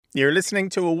You're listening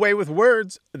to Away with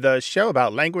Words, the show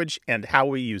about language and how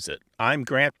we use it. I'm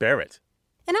Grant Barrett.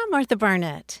 And I'm Martha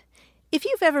Barnett. If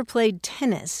you've ever played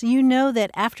tennis, you know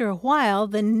that after a while,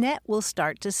 the net will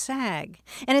start to sag.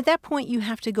 And at that point, you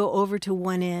have to go over to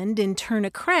one end and turn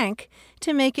a crank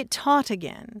to make it taut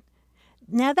again.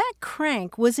 Now, that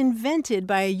crank was invented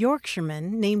by a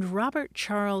Yorkshireman named Robert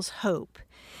Charles Hope.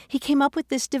 He came up with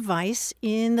this device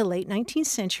in the late 19th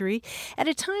century at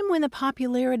a time when the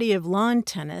popularity of lawn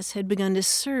tennis had begun to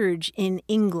surge in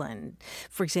England.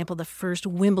 For example, the first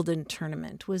Wimbledon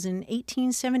tournament was in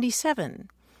 1877.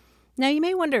 Now, you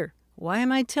may wonder, why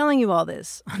am I telling you all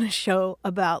this on a show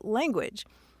about language?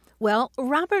 Well,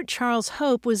 Robert Charles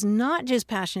Hope was not just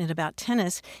passionate about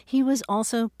tennis, he was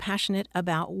also passionate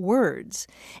about words.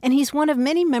 And he's one of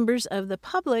many members of the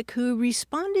public who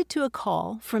responded to a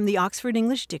call from the Oxford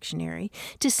English Dictionary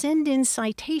to send in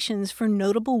citations for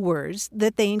notable words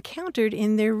that they encountered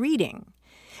in their reading.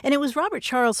 And it was Robert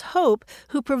Charles Hope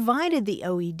who provided the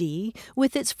OED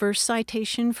with its first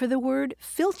citation for the word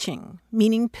filching,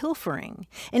 meaning pilfering.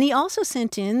 And he also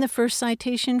sent in the first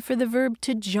citation for the verb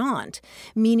to jaunt,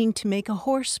 meaning to make a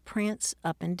horse prance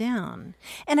up and down.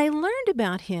 And I learned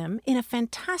about him in a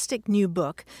fantastic new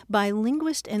book by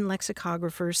linguist and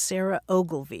lexicographer Sarah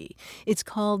Ogilvie. It's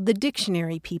called The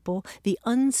Dictionary People, the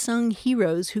Unsung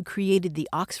Heroes Who Created the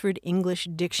Oxford English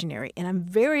Dictionary. And I'm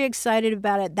very excited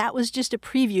about it. That was just a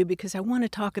preview because I want to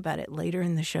talk about it later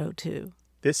in the show, too.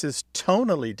 This is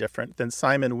tonally different than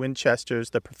Simon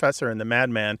Winchester's The Professor and the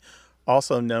Madman,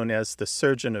 also known as The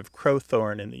Surgeon of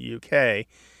Crowthorne in the UK,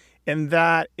 in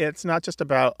that it's not just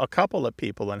about a couple of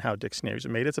people and how dictionaries are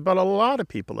made. It's about a lot of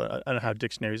people and how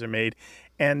dictionaries are made.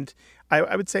 And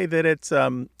I would say that it's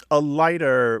a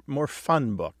lighter, more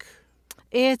fun book.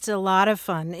 It's a lot of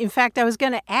fun. In fact, I was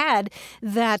going to add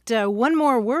that one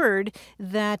more word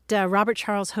that Robert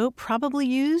Charles Hope probably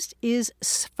used is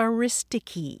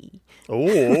spheristike.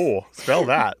 Oh, spell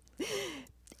that.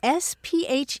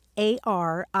 Spharistike,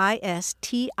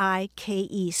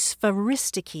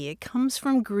 spheristike. It comes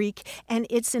from Greek, and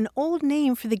it's an old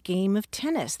name for the game of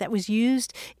tennis that was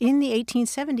used in the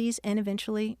 1870s and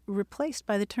eventually replaced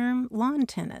by the term lawn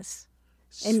tennis.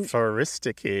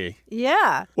 Spheristike.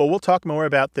 Yeah. Well, we'll talk more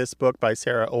about this book by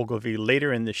Sarah Ogilvie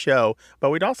later in the show, but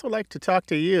we'd also like to talk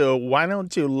to you. Why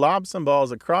don't you lob some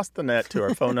balls across the net to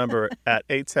our phone number at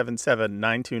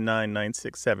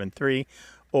 877-929-9673,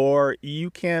 or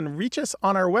you can reach us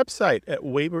on our website at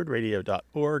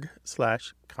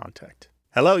waywordradio.org/contact.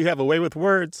 Hello, you have A Way with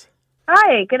Words.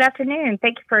 Hi, good afternoon.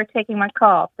 Thank you for taking my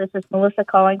call. This is Melissa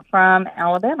calling from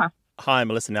Alabama. Hi,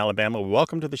 Melissa in Alabama.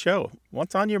 Welcome to the show.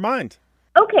 What's on your mind?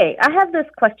 Okay, I have this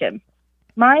question.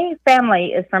 My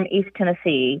family is from East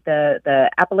Tennessee, the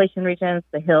Appalachian regions,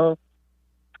 the hills,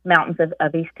 mountains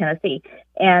of East Tennessee.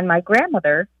 And my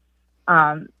grandmother,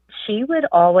 she would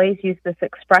always use this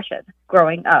expression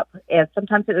growing up. And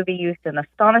sometimes it would be used in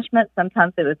astonishment,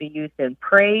 sometimes it would be used in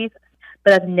praise,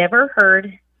 but I've never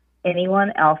heard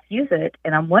anyone else use it.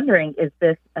 And I'm wondering, is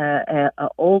this a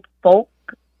old folk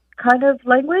kind of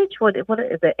language? What is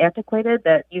it, antiquated,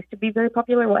 that used to be very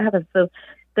popular? What happens? So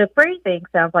the phrasing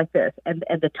sounds like this, and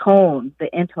the tone,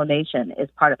 the intonation is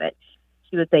part of it.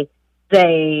 She would say,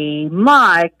 "Say,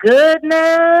 my goodness."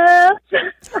 Wow.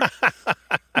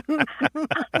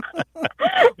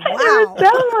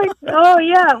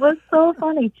 It was so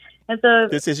funny. And so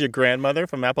This is your grandmother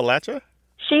from Appalachia?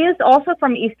 she is also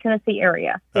from East Tennessee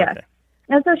area. Yes. Okay.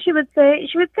 And so she would say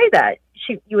that.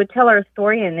 You would tell her a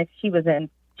story, and if she was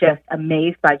just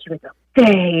amazed by it, she would go,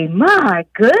 "Say, my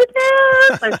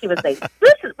goodness." Or she would say,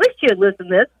 "Listen, we should listen to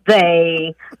this.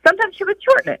 They." Sometimes she would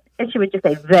shorten it, and she would just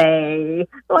say, "They,"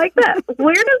 like that.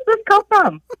 Where does this come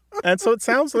from? And so it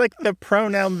sounds like the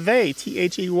pronoun they,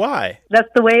 They. That's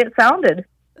the way it sounded.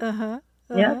 Uh-huh.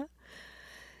 Yeah.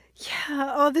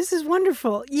 Yeah. Oh, this is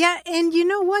wonderful. Yeah, and you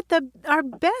know what? Our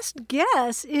best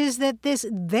guess is that this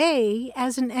 "they"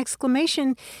 as an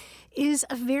exclamation is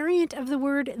a variant of the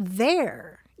word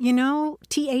 "there." You know,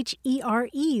 There,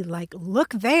 like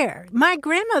look there. My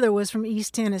grandmother was from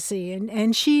East Tennessee,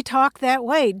 and she talked that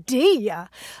way. Dear,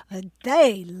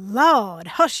 they, Lord,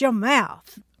 hush your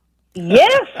mouth.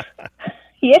 Yes.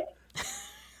 Yes.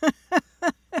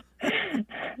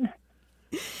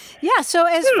 Yeah, so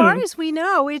as far as we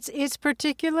know, it's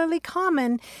particularly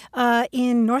common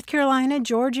in North Carolina,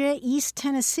 Georgia, East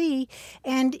Tennessee,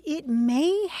 and it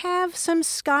may have some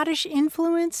Scottish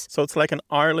influence. So it's like an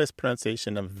R-less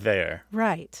pronunciation of there.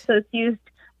 Right. So it's used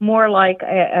more like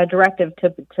a directive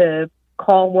to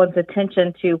call one's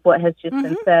attention to what has just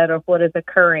been said or what is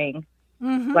occurring.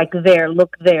 Like there,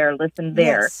 look there, listen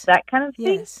there. Yes. That kind of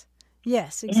thing? Yes.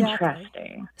 Yes, exactly.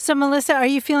 Interesting. So, Melissa, are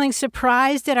you feeling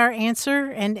surprised at our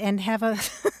answer and have a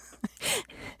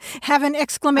have an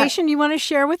exclamation you want to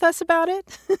share with us about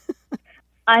it?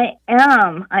 I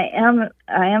am. I am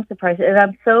surprised, and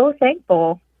I'm so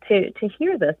thankful to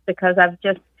hear this because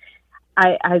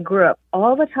I grew up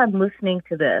all the time listening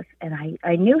to this, and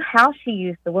I knew how she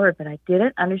used the word, but I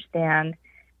didn't understand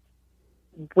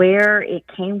where it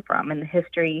came from in the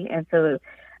history, and so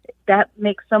that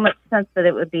makes so much sense that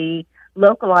it would be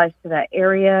localized to that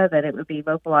area, that it would be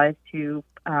localized to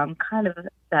kind of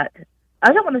that.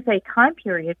 I don't want to say time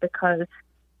period because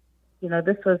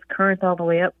this was current all the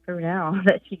way up through now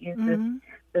that she used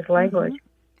this language.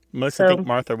 Melissa, I think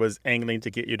Martha was angling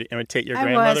to get you to imitate your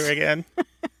grandmother again.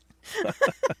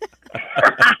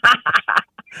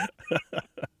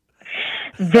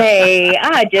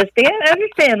 I just didn't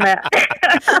understand that.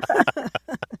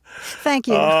 Thank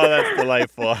you. Oh, that's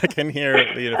delightful. I can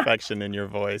hear the affection in your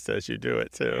voice as you do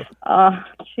it, too.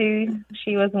 She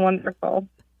was wonderful.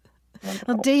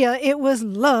 Well, Dia, it was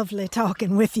lovely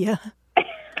talking with you.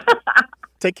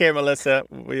 Take care, Melissa.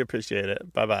 We appreciate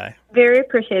it. Bye-bye. Very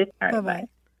appreciated. All right, Bye-bye.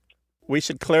 We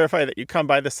should clarify that you come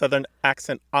by the Southern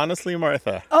accent honestly,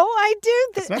 Martha. Oh, I do.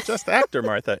 It's not just actor,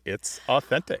 Martha. It's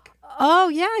authentic. Oh,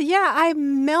 yeah. I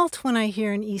melt when I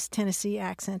hear an East Tennessee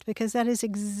accent because that is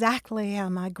exactly how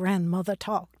my grandmother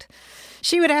talked.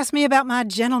 She would ask me about my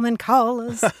gentleman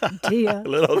callers, Dia.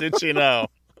 Little did she know.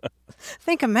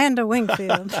 Think Amanda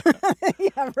Wingfield.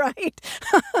 Yeah, right.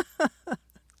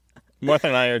 Martha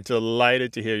and I are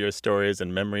delighted to hear your stories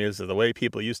and memories of the way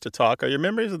people used to talk, or your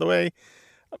memories of the way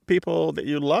people that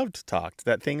you loved talked,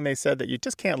 that thing they said that you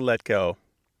just can't let go.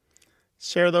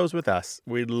 Share those with us.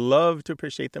 We'd love to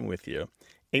appreciate them with you.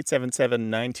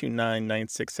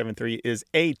 877-929-9673 is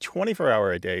a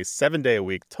 24-hour-a-day,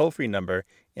 7-day-a-week toll-free number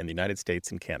in the United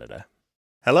States and Canada.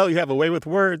 Hello, you have A Way with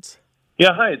Words.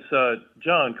 Yeah, hi, it's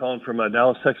John calling from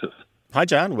Dallas, Texas. Hi,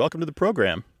 John. Welcome to the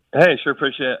program. Hey, sure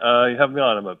appreciate you having me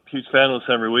on. I'm a huge fan of this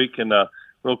every week. And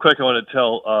real quick, I want to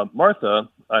tell Martha,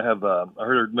 I heard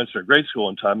her mention her grade school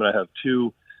one time, and I have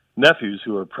two nephews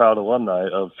who are proud alumni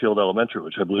of Field Elementary,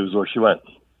 which I believe is where she went.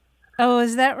 Oh,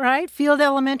 is that right? Field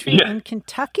Elementary in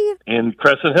Kentucky? In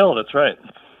Crescent Hill, that's right.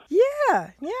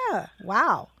 Yeah.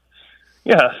 Wow.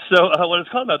 Yeah, so what it's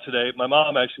called about today, my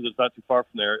mom actually lives not too far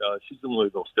from there. She's in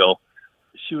Louisville still.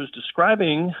 She was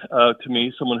describing to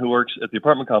me someone who works at the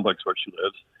apartment complex where she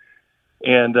lives.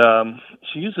 And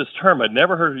she used this term I'd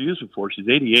never heard her use before. She's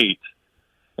 88.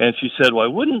 And she said, well, I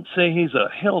wouldn't say he's a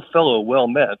hail fellow well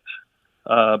met,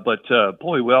 but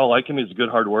boy, we all like him. He's a good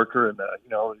hard worker. And,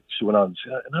 she went on.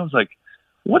 And I was like,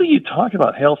 what are you talking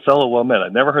about, hail fellow well met?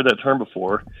 I'd never heard that term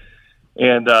before.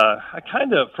 And I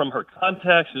kind of, from her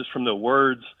context, just from the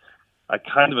words, I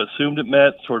kind of assumed it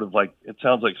meant sort of like, it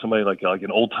sounds like somebody like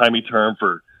an old-timey term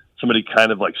for somebody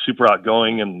kind of like super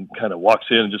outgoing and kind of walks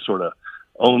in and just sort of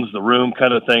owns the room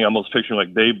kind of thing. I'm almost picturing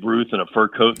like Babe Ruth in a fur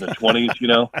coat in the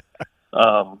 20s,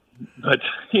 But, that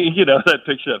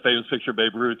picture, that famous picture of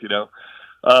Babe Ruth,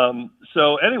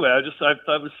 So anyway, I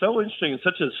thought it was so interesting. It's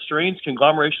such a strange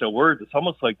conglomeration of words. It's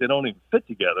almost like they don't even fit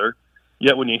together.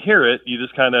 Yet when you hear it, you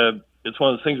just kind of, it's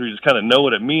one of those things where you just kind of know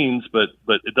what it means, but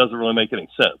it doesn't really make any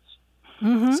sense.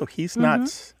 Mm-hmm. So he's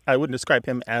not, I wouldn't describe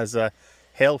him as a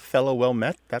hail fellow well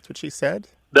met. That's what she said?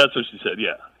 That's what she said,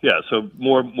 yeah. Yeah, so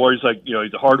more he's like,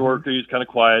 he's a hard worker, he's kind of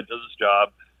quiet, does his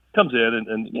job, comes in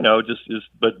and just is,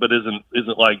 but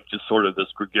isn't like just sort of this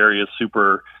gregarious,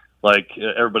 super, like,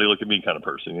 everybody look at me kind of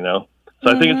person, So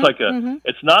I think it's like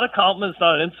it's not a compliment, it's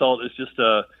not an insult, it's just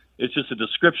a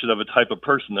description of a type of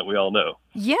person that we all know.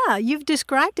 Yeah, you've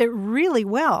described it really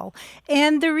well.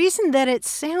 And the reason that it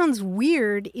sounds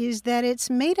weird is that it's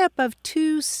made up of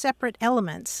two separate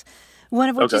elements, one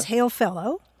of which is hail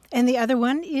fellow, and the other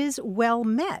one is well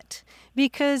met.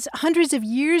 Because hundreds of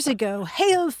years ago,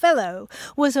 hail fellow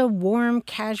was a warm,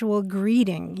 casual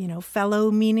greeting.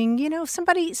 Fellow meaning,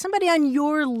 somebody on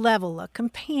your level, a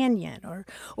companion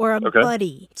or a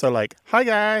buddy. So like, hi,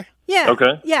 guy. Yeah.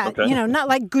 Okay. Yeah. Okay. Not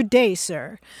like good day,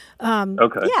 sir.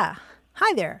 Okay. Yeah.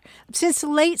 Hi there. Since the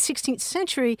late 16th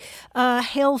century,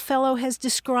 hail fellow has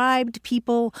described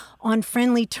people on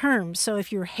friendly terms. So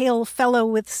if you're hail fellow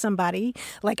with somebody,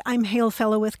 like I'm hail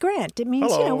fellow with Grant, it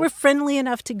means, hello. We're friendly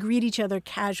enough to greet each other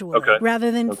casually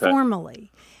rather than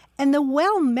formally. And the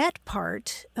well-met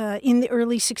part in the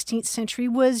early 16th century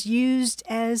was used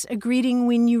as a greeting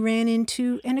when you ran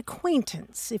into an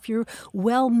acquaintance. If you're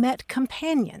well-met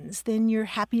companions, then you're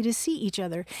happy to see each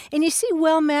other. And you see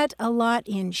well-met a lot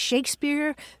in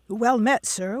Shakespeare. Well met,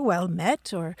 sir, well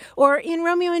met. Or in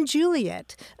Romeo and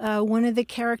Juliet, one of the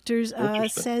characters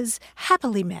says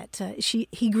happily met.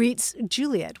 He greets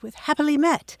Juliet with happily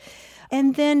met.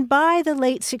 And then by the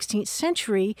late 16th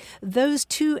century, those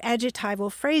two adjectival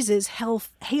phrases,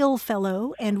 hail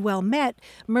fellow and well met,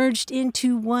 merged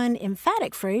into one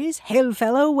emphatic phrase, hail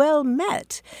fellow, well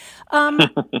met.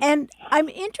 And I'm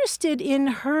interested in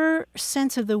her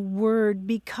sense of the word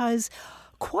because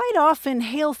quite often,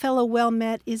 hail fellow, well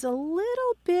met is a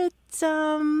little bit,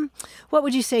 what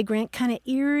would you say, Grant? Kind of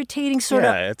irritating, sort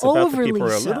of it's about overly the people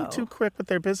who are a so. little too quick with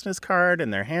their business card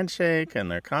and their handshake, and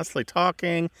they're constantly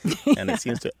talking, and it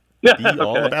seems to be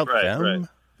all about them. Right.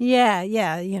 Yeah,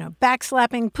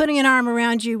 backslapping, putting an arm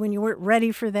around you when you weren't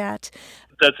ready for that.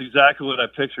 That's exactly what I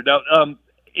pictured. Now,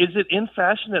 is it in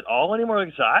fashion at all anymore?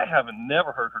 Like I said, I haven't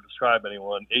never heard her describe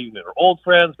anyone, even her old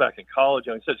friends back in college.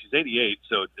 Like I said, she's 88,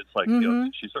 so it's like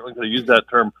she certainly could have used that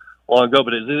term long ago.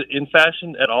 But is it in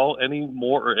fashion at all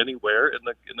anymore or anywhere in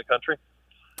the country?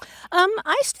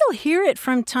 I still hear it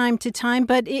from time to time,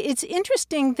 but it's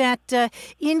interesting that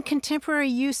in contemporary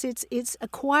use, it's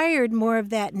acquired more of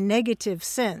that negative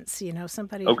sense.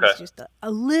 Somebody who's just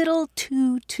a little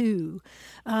too.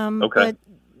 But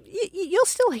you'll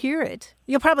still hear it.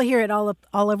 You'll probably hear it all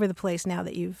over the place now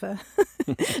that you've noted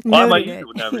I might use it.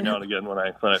 it every now and again when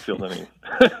I feel any.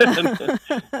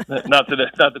 Not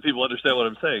that people understand what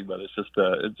I'm saying, but it's just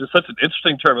such an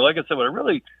interesting term. And like I said, what I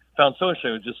really found so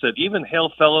interesting was just that even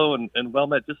hail fellow and well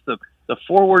met, just the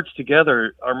four words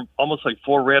together are almost like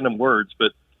four random words,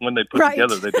 but when they put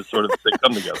together, they just sort of they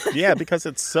come together. Yeah, because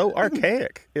it's so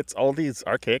archaic. It's all these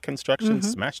archaic constructions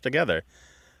smashed together.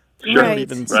 You Sure. don't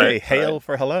even say hail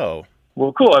for hello.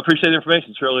 Well, cool. I appreciate the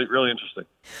information. It's really, really interesting.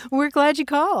 We're glad you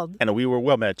called. And we were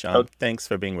well met, John. Thanks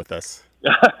for being with us.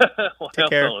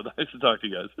 Take care. Nice to talk to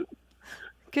you guys.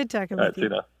 Good talking All with right, see you.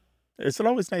 you now. It's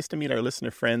always nice to meet our listener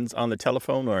friends on the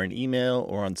telephone or an email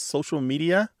or on social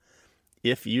media.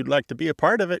 If you'd like to be a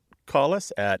part of it, call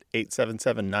us at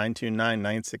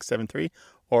 877-929-9673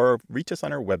 or reach us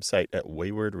on our website at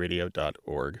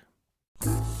waywardradio.org.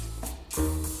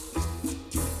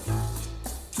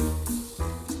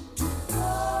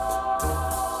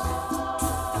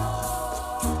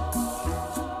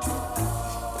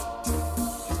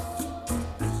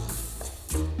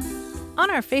 On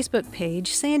our Facebook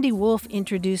page, Sandy Wolf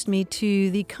introduced me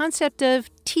to the concept of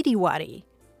titiwati.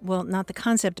 Well, not the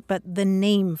concept, but the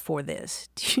name for this.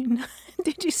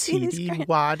 Did you see this?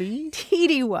 Titiwati?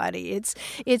 Titiwati.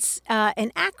 It's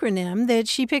an acronym that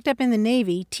she picked up in the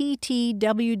Navy,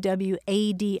 TTWWADI.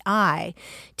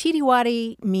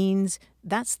 Titiwati means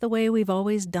that's the way we've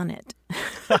always done it.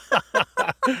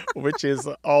 Which is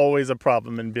always a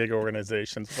problem in big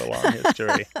organizations with a long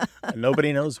history. And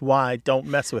nobody knows why. Don't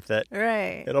mess with it.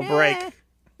 Right. It'll break.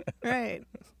 Right.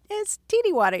 It's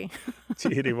titiwati.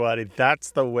 Titiwati.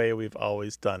 That's the way we've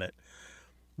always done it.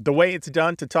 The way it's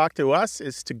done to talk to us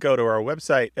is to go to our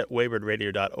website at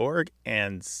waywardradio.org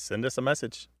and send us a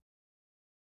message.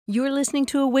 You're listening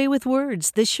to A Way with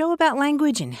Words, the show about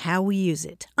language and how we use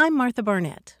it. I'm Martha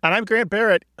Barnett. And I'm Grant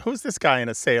Barrett. Who's this guy in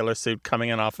a sailor suit coming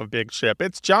in off a big ship?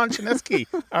 It's John Chinesky,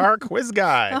 our quiz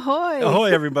guy. Ahoy.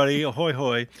 Ahoy, everybody. Ahoy,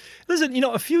 hoy. Listen,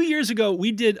 a few years ago,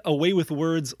 we did A Way with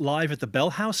Words live at the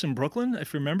Bell House in Brooklyn,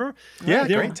 if you remember. Yeah,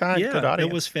 great time. Yeah, good audience.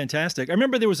 It was fantastic. I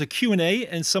remember there was a Q&A,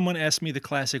 and someone asked me the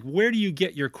classic, where do you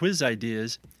get your quiz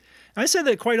ideas? I said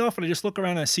that quite often. I just look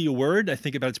around and I see a word, I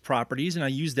think about its properties, and I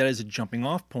use that as a jumping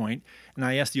off point. And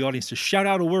I ask the audience to shout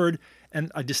out a word, and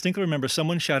I distinctly remember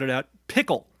someone shouted out,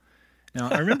 pickle. Now,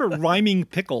 I remember rhyming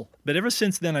pickle, but ever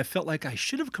since then I felt like I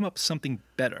should have come up with something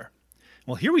better.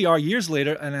 Well, here we are years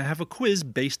later, and I have a quiz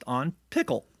based on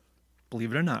pickle,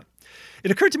 believe it or not.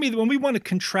 It occurred to me that when we want to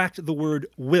contract the word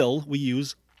will, we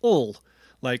use ul.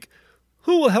 Like,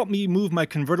 who will help me move my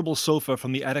convertible sofa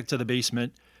from the attic to the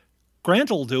basement?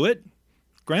 Grant'll do it.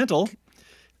 Grant'll.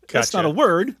 That's Gotcha. not a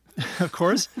word, of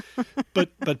course. but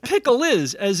pickle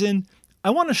is, as in, I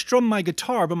want to strum my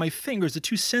guitar, but my fingers are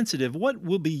too sensitive. What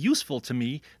will be useful to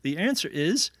me? The answer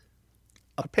is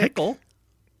a pickle.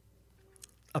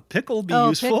 A pickle be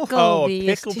useful. Pickle Oh, a be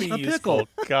pickle be useful. useful.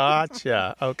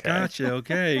 Gotcha. Okay. Gotcha.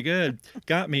 Okay, good.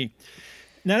 Got me.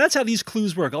 Now, that's how these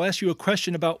clues work. I'll ask you a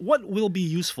question about what will be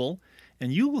useful,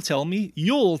 and you'll tell me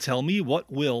what'll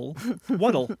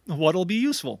be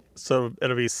useful. So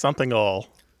it'll be something all.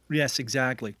 Yes,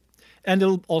 exactly. And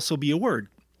it'll also be a word.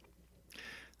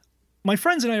 My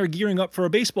friends and I are gearing up for a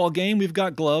baseball game. We've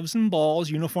got gloves and balls,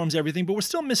 uniforms, everything, but we're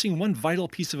still missing one vital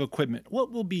piece of equipment.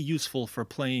 What will be useful for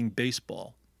playing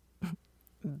baseball?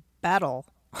 Battle.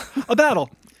 A battle.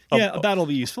 Yeah, a battle will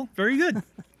be useful. Very good.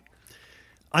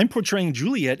 I'm portraying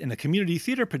Juliet in a community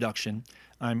theater production.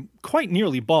 I'm quite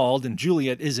nearly bald, and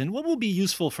Juliet isn't. What will be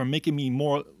useful for making me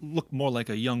look more like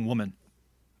a young woman?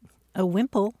 A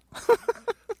wimple.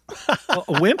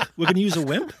 A wimp? We're going to use a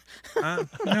wimp?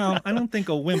 No, I don't think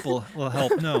a wimp will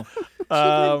help. No. She'd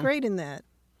look great in that.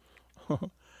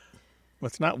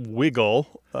 It's not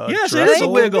wiggle. Yes, it is a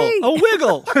wiggle. A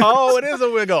wiggle. Oh, it is a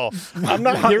wiggle. I'm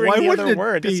not hearing Why the wouldn't other it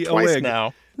word. be It's a twice wig?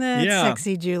 now. That's Yeah.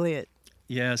 sexy Juliet.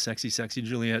 Yeah, sexy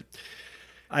Juliet.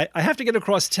 I have to get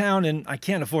across town, and I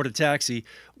can't afford a taxi.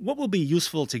 What will be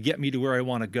useful to get me to where I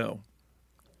want to go?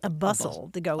 A bustle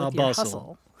to go with A your bustle.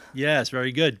 hustle. Yes,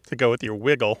 very good. To go with your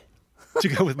wiggle. To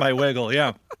go with my wiggle,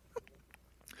 yeah.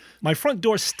 My front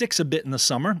door sticks a bit in the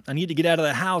summer. I need to get out of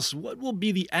the house. What will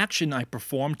be the action I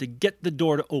perform to get the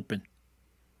door to open?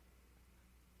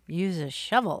 Use a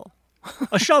shovel.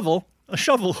 A shovel. A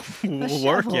shovel will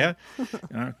work, shovel. yeah.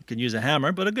 You can use a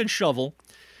hammer, but a good shovel.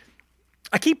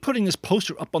 I keep putting this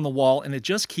poster up on the wall, and it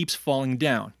just keeps falling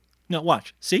down. Now,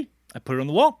 watch. See? I put it on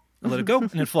the wall, I let it go,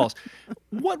 and it falls.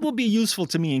 What will be useful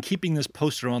to me in keeping this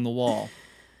poster on the wall?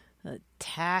 A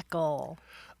tackle.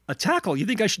 A tackle? You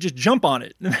think I should just jump on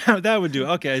it? That would do.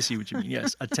 Okay, I see what you mean.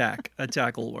 Yes, a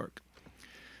tackle will work.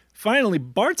 Finally,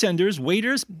 bartenders,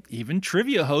 waiters, even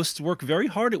trivia hosts work very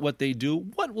hard at what they do.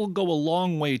 What will go a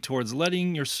long way towards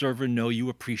letting your server know you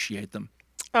appreciate them?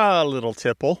 A little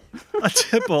tipple. A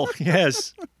tipple,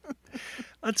 yes.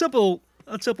 A tipple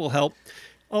will help.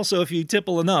 Also, if you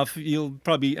tipple enough, you'll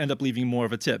probably end up leaving more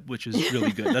of a tip, which is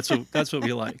really good. That's what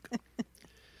we like.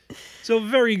 So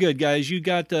very good, guys. You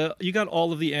got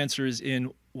all of the answers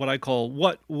in what I call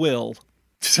what will.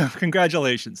 So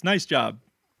congratulations. Nice job.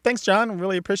 Thanks, John.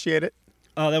 Really appreciate it.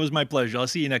 Oh, that was my pleasure. I'll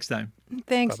see you next time.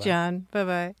 Thanks, Bye-bye. John.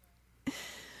 Bye-bye.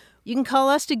 You can call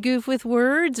us to goof with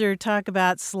words or talk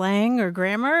about slang or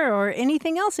grammar or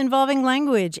anything else involving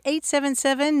language.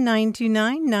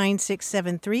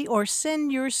 877-929-9673 or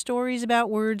send your stories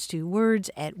about words to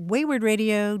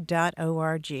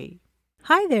words@waywardradio.org.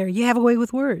 Hi there. You have a way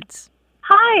with words.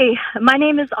 Hi, my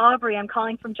name is Aubrey. I'm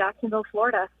calling from Jacksonville,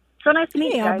 Florida. So nice to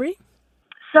meet Hey, you guys. Aubrey.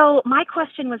 So my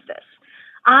question was this.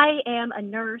 I am a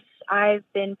nurse. I've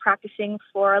been practicing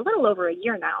for a little over a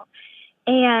year now.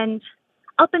 And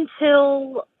up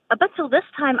until this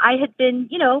time, I had been,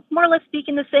 more or less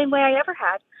speaking the same way I ever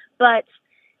had. But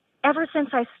ever since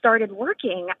I started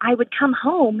working, I would come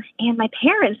home and my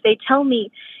parents, they'd tell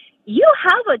me, you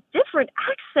have a different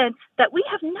accent that we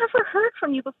have never heard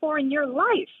from you before in your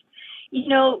life.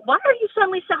 Why are you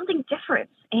suddenly sounding different?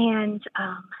 And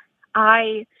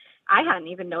I hadn't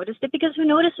even noticed it because who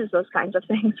notices those kinds of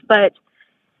things? But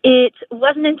it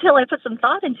wasn't until I put some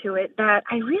thought into it that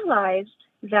I realized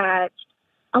that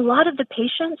a lot of the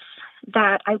patients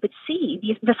that I would see,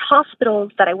 these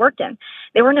hospitals that I worked in,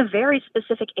 they were in a very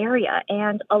specific area.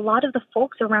 And a lot of the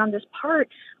folks around this part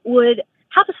would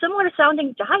have a similar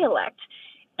sounding dialect.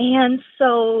 And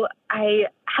so I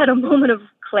had a moment of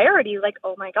clarity, like,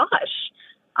 oh my gosh,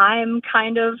 I'm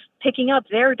kind of picking up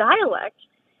their dialect.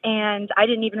 And I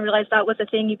didn't even realize that was a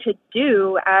thing you could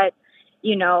do at,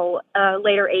 a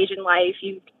later age in life.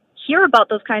 You hear about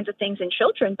those kinds of things in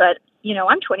children, but,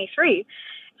 I'm 23.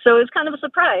 So it was kind of a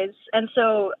surprise. And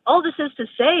so all this is to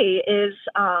say is,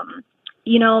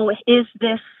 is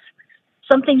this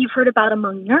something you've heard about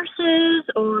among nurses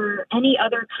or any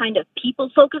other kind of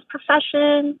people-focused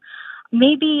profession?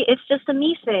 Maybe it's just a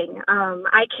me thing.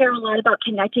 I care a lot about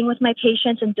connecting with my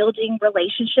patients and building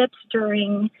relationships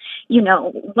during,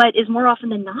 what is more often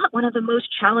than not one of the most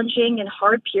challenging and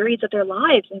hard periods of their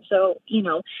lives. And so,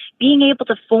 being able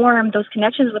to form those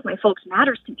connections with my folks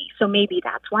matters to me. So maybe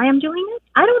that's why I'm doing it.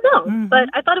 I don't know, but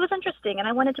I thought it was interesting and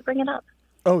I wanted to bring it up.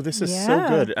 Oh, this is so Yeah.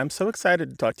 good. I'm so excited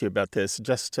to talk to you about this,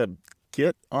 just to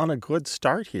get on a good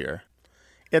start here.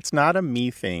 It's not a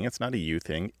me thing. It's not a you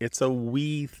thing. It's a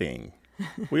we thing.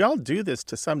 We all do this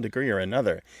to some degree or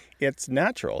another. It's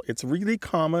natural. It's really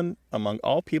common among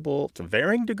all people to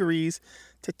varying degrees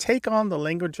to take on the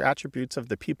language attributes of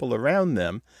the people around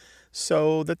them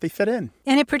so that they fit in.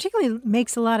 And it particularly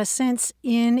makes a lot of sense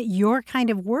in your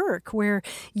kind of work where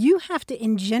you have to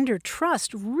engender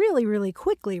trust really, really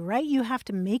quickly, right? You have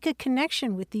to make a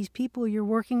connection with these people you're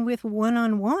working with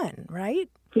one-on-one, right?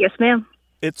 Yes, ma'am.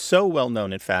 It's so well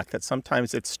known, in fact, that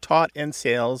sometimes it's taught in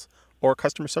sales or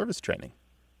customer service training,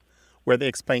 where they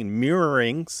explain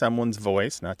mirroring someone's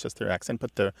voice, not just their accent,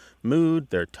 but their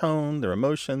mood, their tone, their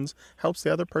emotions, helps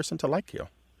the other person to like you.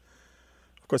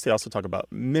 Of course, they also talk about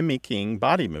mimicking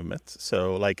body movements.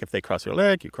 So, like if they cross your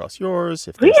leg, you cross yours.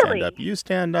 If they Really? stand up, you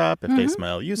stand up. If they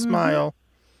smile, you smile.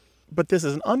 But this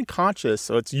is an unconscious,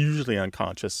 so it's usually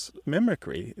unconscious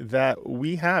mimicry that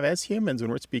we have as humans when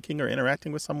we're speaking or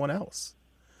interacting with someone else.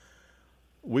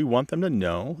 We want them to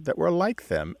know that we're like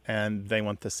them, and they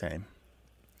want the same.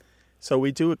 So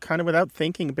we do it kind of without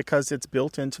thinking because it's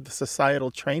built into the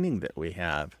societal training that we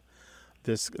have.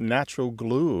 This natural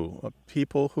glue of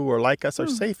people who are like us are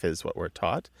safe is what we're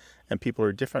taught, and people who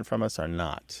are different from us are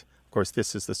not. Of course,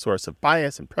 this is the source of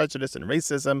bias and prejudice and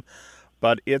racism,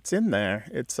 but it's in there.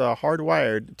 It's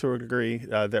hardwired to a degree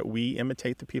that we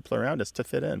imitate the people around us to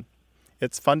fit in.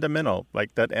 It's fundamental,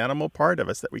 like that animal part of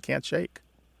us that we can't shake.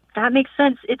 That makes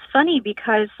sense. It's funny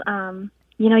because,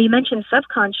 you mentioned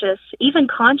subconscious, even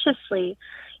consciously,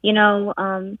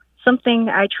 something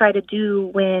I try to do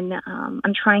when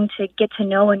I'm trying to get to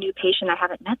know a new patient I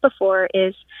haven't met before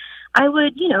is I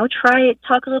would, try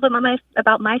talk a little bit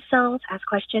about myself, ask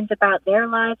questions about their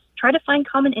lives, try to find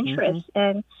common interests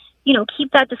and,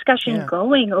 keep that discussion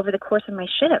going over the course of my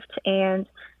shift. And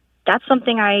that's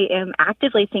something I am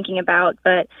actively thinking about.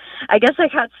 But I guess I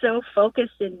got so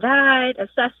focused in that,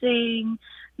 assessing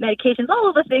medications, all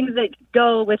of the things that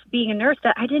go with being a nurse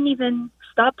that I didn't even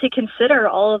stop to consider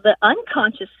all of the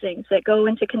unconscious things that go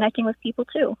into connecting with people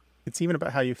too. It's even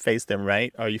about how you face them,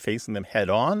 right? Are you facing them head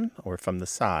on or from the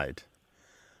side?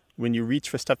 When you reach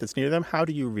for stuff that's near them, how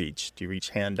do you reach? Do you reach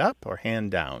hand up or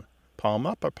hand down? Palm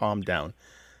up or palm down?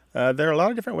 There are a lot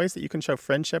of different ways that you can show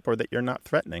friendship or that you're not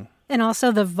threatening. And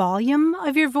also the volume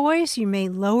of your voice. You may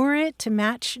lower it to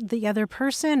match the other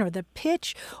person or the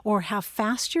pitch or how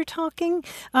fast you're talking,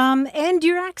 and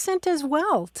your accent as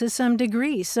well to some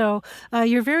degree. So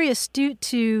you're very astute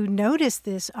to notice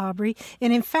this, Aubrey.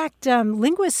 And in fact,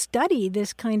 linguists study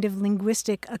this kind of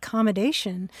linguistic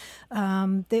accommodation.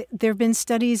 There have been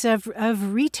studies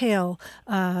of retail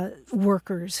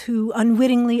workers who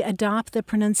unwittingly adopt the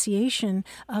pronunciation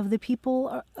of the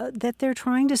people that they're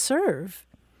trying to serve.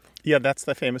 Yeah, that's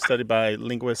the famous study by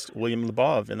linguist William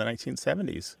Labov in the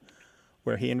 1970s,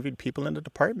 where he interviewed people in a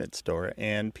department store,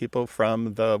 and people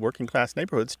from the working class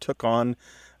neighborhoods took on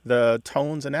the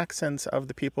tones and accents of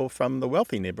the people from the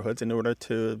wealthy neighborhoods in order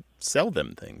to sell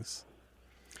them things.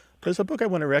 There's a book I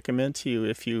want to recommend to you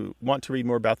if you want to read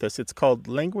more about this. It's called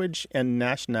Language and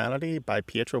Nationality by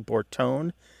Pietro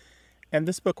Bortone. And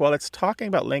this book, while it's talking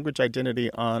about language identity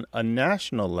on a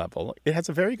national level, it has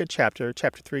a very good chapter,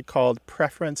 Chapter 3, called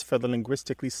Preference for the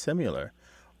Linguistically Similar,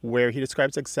 where he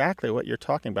describes exactly what you're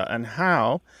talking about and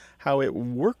how it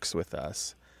works with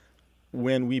us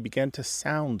when we begin to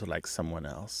sound like someone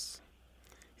else.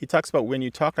 He talks about when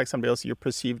you talk like somebody else, you're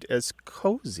perceived as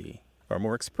cozy or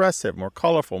more expressive, more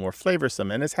colorful, more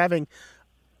flavorsome, and as having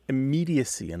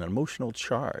immediacy and emotional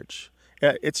charge.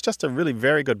 It's just a really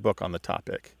very good book on the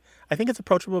topic. I think it's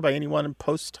approachable by anyone in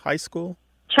post-high school.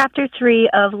 Chapter 3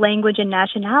 of Language and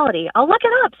Nationality. I'll look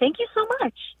it up. Thank you so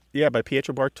much. Yeah, by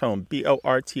Pietro Bortone,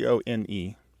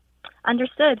 Bortone.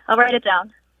 Understood. I'll write it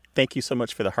down. Thank you so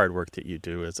much for the hard work that you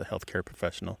do as a healthcare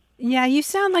professional. Yeah, you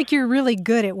sound like you're really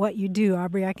good at what you do,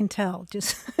 Aubrey. I can tell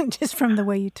just from the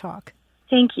way you talk.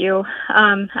 Thank you.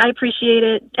 I appreciate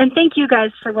it. And thank you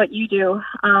guys for what you do.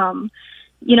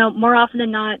 More often than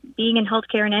not, being in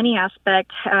healthcare in any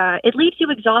aspect, it leaves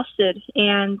you exhausted.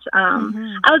 And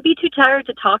I would be too tired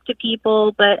to talk to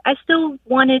people, but I still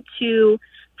wanted to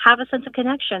have a sense of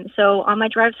connection. So on my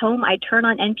drives home, I'd turn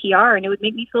on NPR, and it would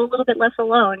make me feel a little bit less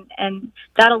alone. And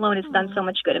that alone has done so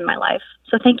much good in my life.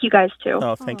 So thank you guys, too.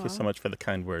 Oh, thank you so much for the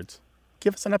kind words.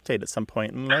 Give us an update at some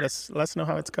point and let us know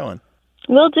how it's going.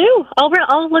 Will do. I'll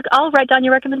write down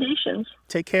your recommendations.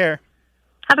 Take care.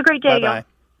 Have a great day, Bye-bye. y'all.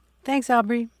 Thanks,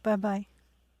 Aubrey. Bye-bye.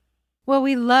 Well,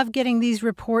 we love getting these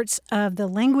reports of the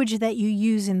language that you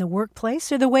use in the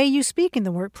workplace or the way you speak in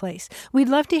the workplace. We'd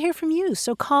love to hear from you,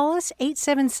 so call us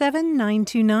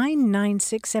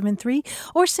 877-929-9673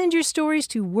 or send your stories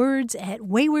to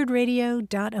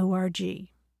words@waywardradio.org.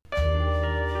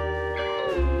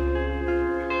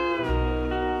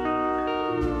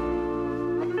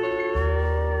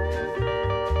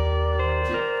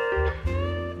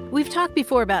 We've talked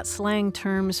before about slang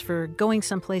terms for going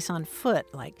someplace on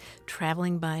foot, like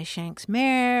traveling by Shank's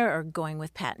Mare or going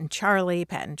with Pat and Charlie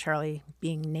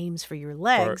being names for your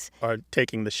legs. Or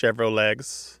taking the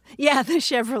Chevrolegs. Yeah, the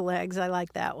Chevrolegs. I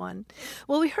like that one.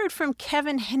 Well, we heard from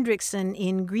Kevin Hendrickson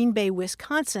in Green Bay,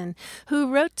 Wisconsin, who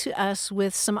wrote to us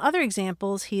with some other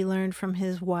examples he learned from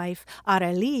his wife,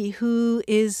 Arely, who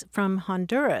is from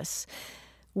Honduras.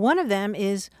 One of them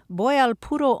is voy al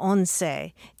puro once.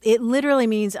 It literally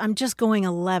means I'm just going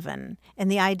 11. And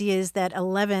the idea is that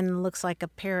 11 looks like a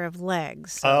pair of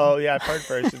legs. So. Oh, yeah, I've heard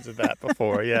versions of that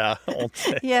before. Yeah, once.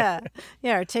 Yeah,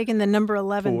 or taking the number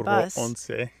 11 Puro bus. once.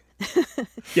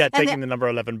 Yeah, taking the number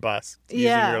 11 bus using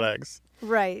your legs.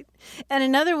 Right. And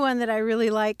another one that I really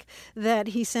like that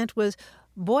he sent was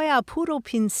voy al puro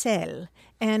pincel.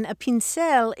 And a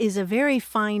pincel is a very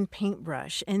fine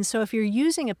paintbrush. And so if you're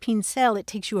using a pincel, it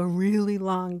takes you a really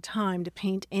long time to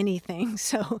paint anything.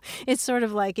 So it's sort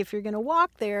of like if you're going to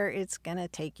walk there, it's going to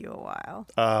take you a while.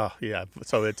 Oh, yeah.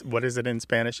 So what is it in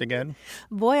Spanish again?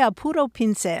 Voy al puro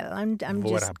pincel. I'm Voy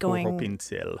just al puro going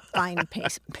pincel. fine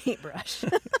paintbrush.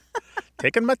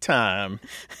 Taking my time.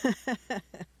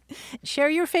 Share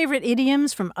your favorite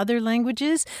idioms from other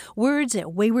languages. Words at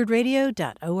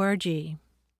waywardradio.org.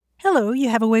 Hello, you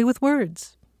have a way with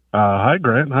words. Hi,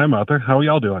 Grant. Hi, Mother. How are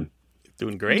y'all doing?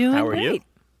 Doing great. Doing How are great.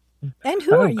 you? And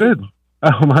who are you? Good.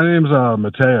 My name's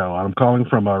Mateo. I'm calling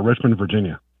from Richmond,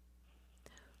 Virginia.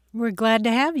 We're glad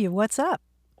to have you. What's up?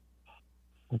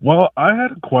 Well, I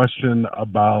had a question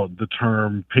about the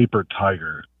term paper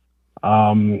tiger.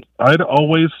 I'd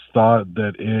always thought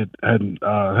that it had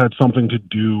something to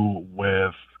do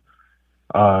with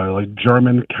like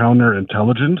German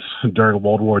counterintelligence during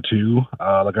World War II.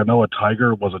 Like I know a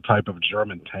Tiger was a type of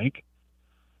German tank,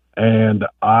 and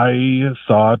I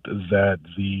thought that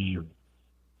the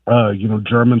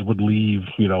Germans would leave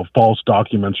false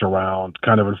documents around,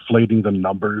 kind of inflating the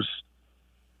numbers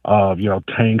of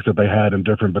tanks that they had in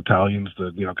different battalions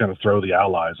to kind of throw the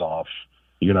Allies off.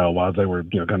 While they were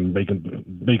kind of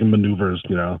making maneuvers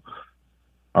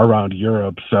around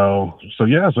Europe. So I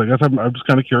guess I'm just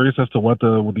kind of curious as to what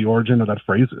the origin of that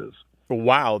phrase is.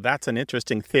 Wow, that's an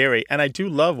interesting theory. And I do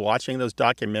love watching those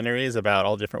documentaries about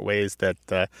all different ways that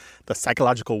the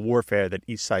psychological warfare that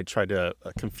each side tried to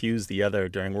confuse the other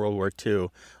during World War II,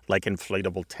 like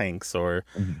inflatable tanks or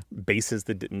bases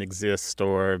that didn't exist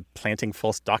or planting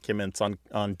false documents on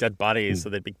dead bodies so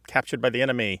they'd be captured by the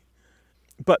enemy.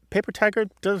 But paper tiger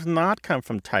does not come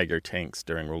from Tiger tanks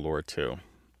during World War II.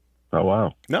 Oh,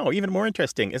 wow. No, even more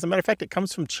interesting. As a matter of fact, it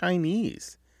comes from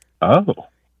Chinese. Oh.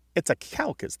 It's a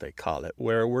calque, as they call it,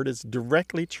 where a word is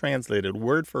directly translated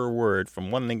word for word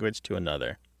from one language to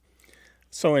another.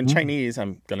 So in Chinese,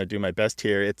 I'm going to do my best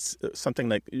here. It's something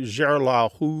like zhe lao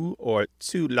hu or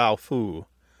zu lao fu,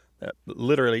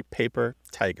 literally paper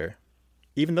tiger.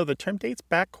 Even though the term dates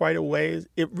back quite a ways,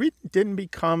 it really didn't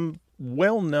become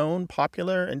well-known,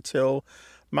 popular until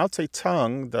Mao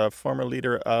Zedong, the former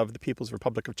leader of the People's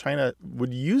Republic of China,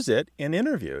 would use it in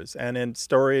interviews and in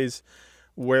stories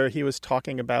where he was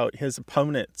talking about his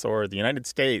opponents or the United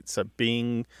States of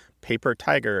being paper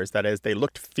tigers. That is, they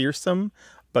looked fearsome,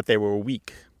 but they were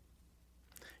weak.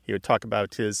 He would talk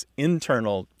about his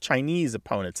internal Chinese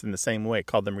opponents in the same way,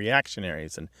 called them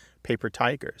reactionaries and paper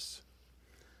tigers.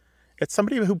 It's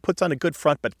somebody who puts on a good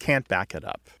front but can't back it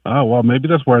up. Oh, well, maybe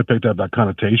that's where I picked up that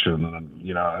connotation.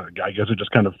 And, I guess it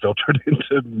just kind of filtered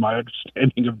into my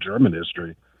understanding of German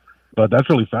history. But that's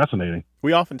really fascinating.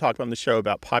 We often talk on the show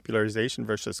about popularization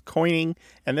versus coining,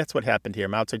 and that's what happened here.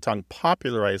 Mao Zedong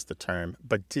popularized the term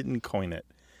but didn't coin it.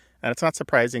 And it's not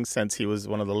surprising, since he was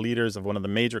one of the leaders of one of the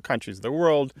major countries of the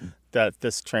world, that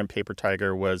this term paper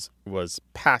tiger was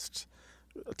passed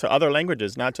to other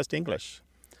languages, not just English.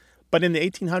 But in the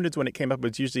 1800s, when it came up, it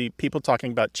was usually people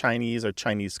talking about Chinese or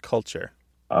Chinese culture.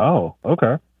 Oh,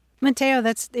 okay. Mateo,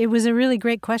 it was a really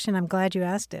great question. I'm glad you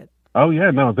asked it. Oh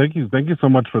yeah, no, thank you so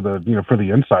much for the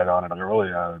insight on it. I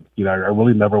really, I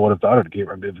really never would have thought it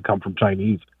come from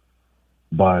Chinese.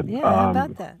 But yeah, how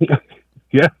about that?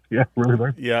 yeah, really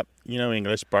nice. Yeah,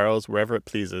 English borrows wherever it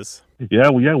pleases. Yeah,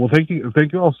 well, thank you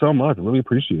all so much. I really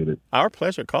appreciate it. Our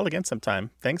pleasure. Call again sometime.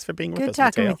 Thanks for being with us, Good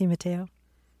talking Mateo. with you, Mateo.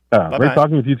 Great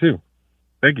talking with you too.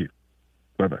 Thank you.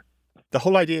 Bye-bye. The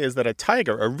whole idea is that a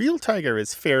real tiger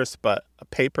is fierce, but a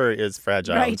paper is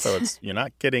fragile. Right. So you're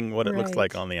not getting what it looks Right.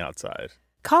 like on the outside.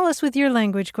 Call us with your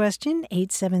language question,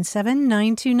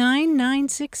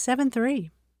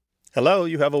 877-929-9673. Hello,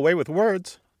 you have a way with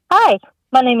words. Hi,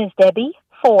 my name is Debbie,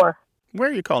 4. Where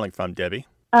are you calling from, Debbie?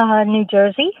 New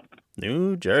Jersey.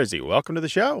 New Jersey. Welcome to the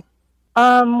show.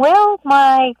 Well,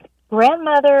 my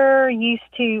grandmother used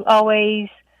to always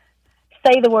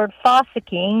say the word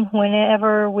fossicking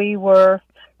whenever we were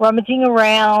rummaging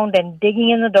around and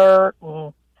digging in the dirt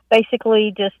and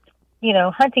basically just,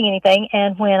 hunting anything.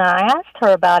 And when I asked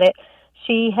her about it,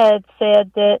 she had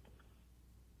said that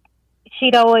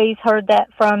she'd always heard that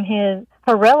from her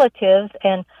relatives.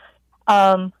 And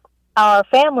our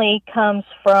family comes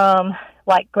from,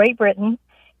 like, Great Britain.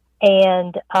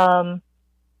 And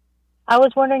I I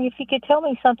was wondering if you could tell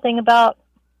me something about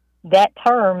that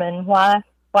term and why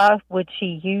would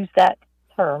she use that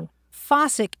term?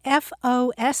 Fossick,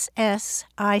 Fossick,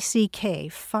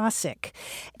 Fossick.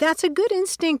 That's a good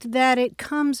instinct that it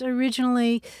comes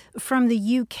originally from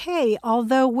the UK,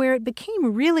 although where it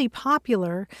became really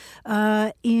popular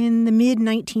in the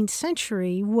mid-19th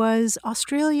century was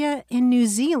Australia and New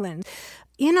Zealand.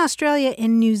 In Australia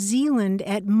and New Zealand,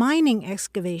 at mining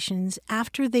excavations,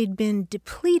 after they'd been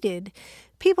depleted,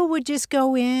 people would just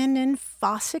go in and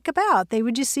fossick about. They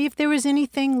would just see if there was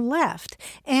anything left.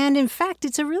 And in fact,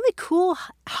 it's a really cool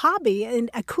hobby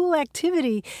and a cool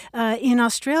activity in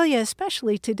Australia,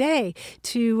 especially today,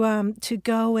 to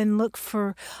go and look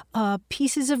for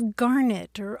pieces of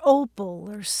garnet or opal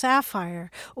or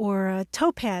sapphire or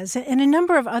topaz and a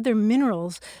number of other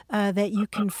minerals that you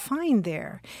can find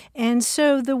there. And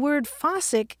so the word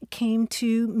fossick came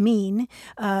to mean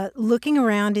looking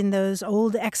around in those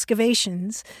old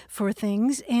excavations for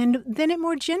things, and then it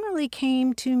more generally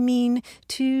came to mean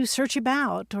to search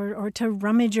about or to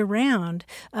rummage around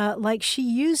like she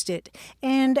used it.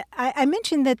 And I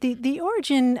mentioned that the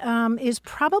origin is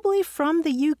probably from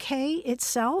the UK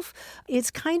itself.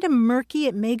 It's kind of murky.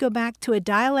 It may go back to a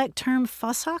dialect term,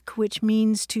 fossock, which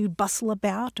means to bustle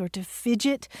about or to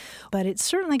fidget, but it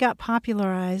certainly got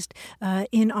popularized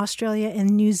in Australia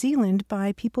and New Zealand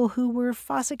by people who were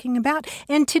fossicking about.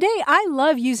 And today I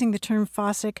love using the term fossick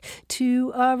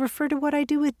to refer to what I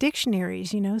do with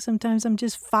dictionaries. You know, sometimes I'm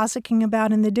just fossicking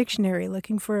about in the dictionary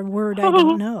looking for a word I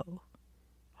don't know.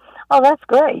 Oh, that's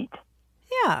great.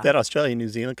 Yeah. That Australia-New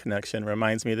Zealand connection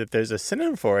reminds me that there's a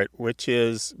synonym for it, which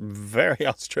is very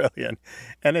Australian,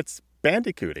 and it's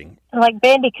bandicooting. Like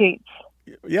bandicoots.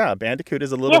 Yeah, bandicoot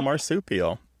is a little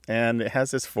marsupial, and it has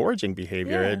this foraging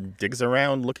behavior. Yeah. It digs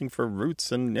around looking for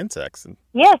roots and insects.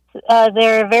 Yes,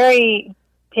 they're very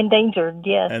endangered,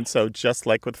 yes. And so just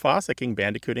like with fossicking,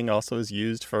 bandicooting also is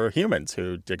used for humans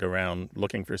who dig around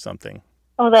looking for something.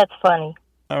 Oh, that's funny.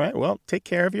 All right, well, take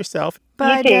care of yourself.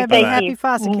 Bye, You too. Debbie. Thank Happy you.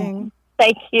 fossicking.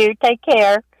 Thank you. Take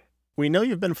care. We know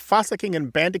you've been fossicking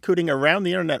and bandicooting around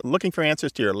the internet looking for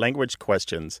answers to your language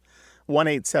questions.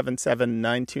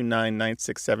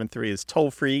 1-877-929-9673 is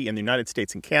toll-free in the United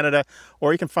States and Canada,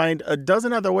 or you can find a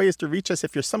dozen other ways to reach us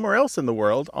if you're somewhere else in the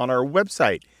world on our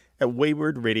website at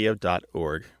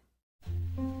waywardradio.org.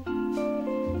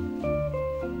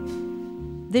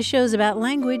 This show's about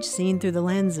language seen through the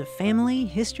lens of family,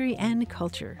 history, and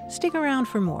culture. Stick around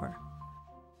for more.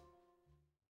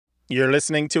 You're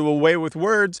listening to A Way with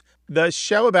Words, the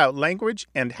show about language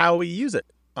and how we use it.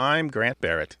 I'm Grant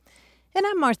Barrett. And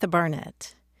I'm Martha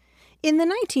Barnett. In the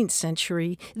 19th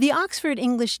century, the Oxford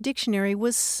English Dictionary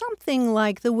was something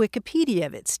like the Wikipedia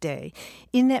of its day,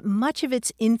 in that much of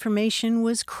its information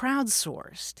was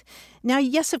crowdsourced. Now,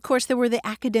 yes, of course, there were the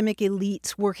academic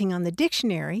elites working on the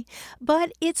dictionary,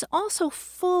 but it's also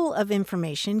full of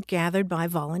information gathered by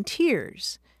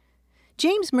volunteers.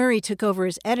 James Murray took over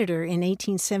as editor in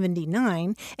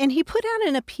 1879, and he put out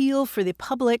an appeal for the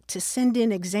public to send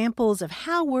in examples of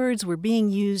how words were being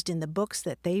used in the books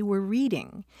that they were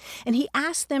reading. And he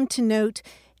asked them to note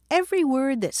every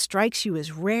word that strikes you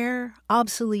as rare,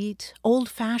 obsolete,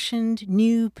 old-fashioned,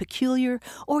 new, peculiar,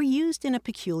 or used in a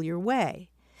peculiar way.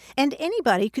 And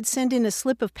anybody could send in a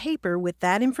slip of paper with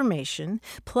that information,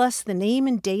 plus the name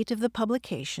and date of the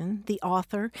publication, the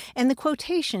author, and the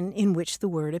quotation in which the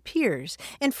word appears.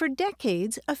 And for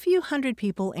decades, a few hundred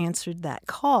people answered that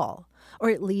call. Or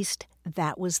at least,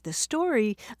 that was the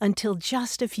story until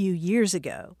just a few years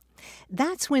ago.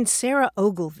 That's when Sarah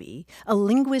Ogilvie, a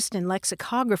linguist and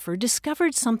lexicographer,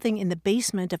 discovered something in the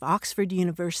basement of Oxford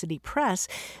University Press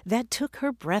that took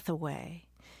her breath away.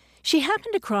 She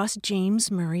happened across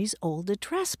James Murray's old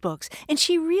address books, and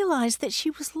she realized that she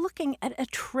was looking at a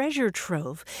treasure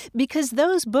trove because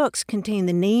those books contain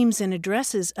the names and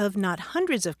addresses of not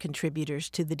hundreds of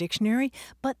contributors to the dictionary,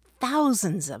 but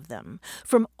thousands of them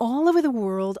from all over the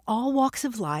world, all walks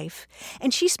of life.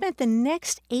 And she spent the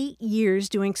next 8 years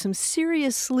doing some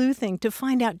serious sleuthing to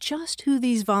find out just who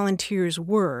these volunteers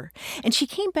were. And she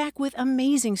came back with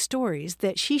amazing stories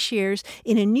that she shares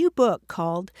in a new book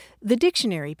called The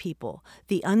Dictionary People,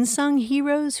 The Unsung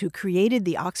Heroes Who Created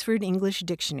the Oxford English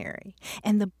Dictionary.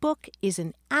 And the book is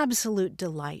an absolute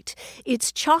delight.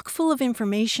 It's chock full of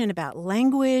information about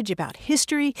language, about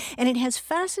history, and it has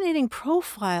fascinating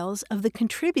profiles profiles of the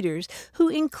contributors, who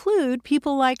include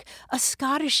people like a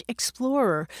Scottish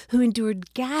explorer who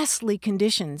endured ghastly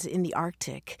conditions in the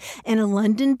Arctic, and a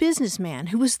London businessman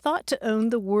who was thought to own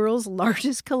the world's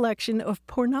largest collection of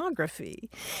pornography.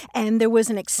 And there was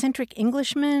an eccentric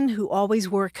Englishman who always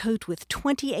wore a coat with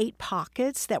 28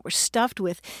 pockets that were stuffed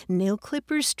with nail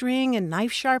clippers, string, and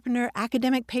knife sharpener,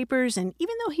 academic papers, and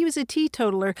even though he was a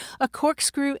teetotaler, a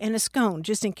corkscrew and a scone,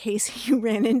 just in case he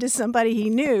ran into somebody he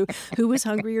knew who was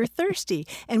hungry or thirsty.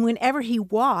 And whenever he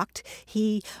walked,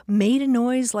 he made a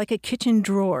noise like a kitchen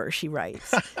drawer, she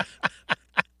writes.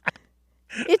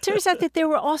 It turns out that there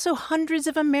were also hundreds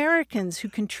of Americans who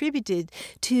contributed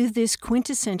to this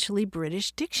quintessentially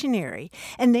British dictionary,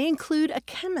 and they include a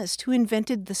chemist who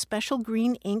invented the special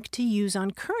green ink to use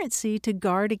on currency to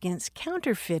guard against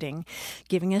counterfeiting,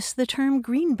 giving us the term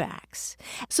greenbacks.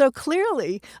 So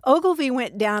clearly, Ogilvy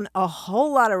went down a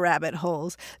whole lot of rabbit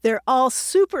holes. They're all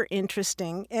super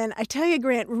interesting, and I tell you,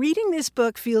 Grant, reading this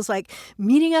book feels like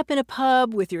meeting up in a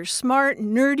pub with your smart,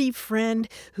 nerdy friend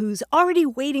who's already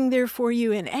waiting there for you.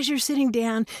 And as you're sitting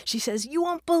down, she says, "You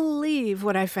won't believe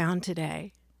what I found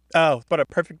today." Oh, what a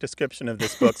perfect description of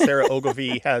this book. Sarah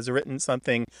Ogilvy has written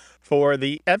something for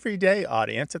the everyday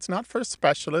audience. It's not for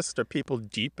specialists or people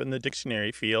deep in the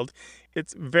dictionary field.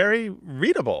 It's very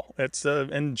readable. It's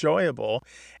enjoyable.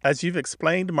 As you've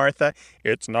explained, Martha,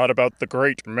 it's not about the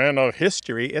great men of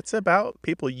history. It's about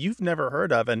people you've never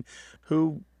heard of and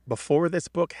who, before this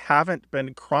book, haven't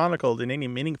been chronicled in any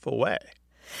meaningful way.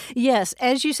 Yes,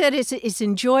 as you said, it's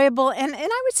enjoyable, and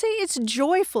I would say it's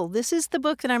joyful. This is the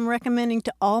book that I'm recommending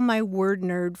to all my word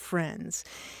nerd friends.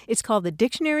 It's called The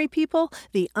Dictionary People,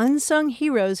 The Unsung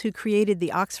Heroes Who Created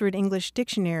the Oxford English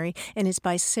Dictionary, and it's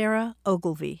by Sarah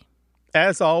Ogilvy.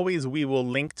 As always, we will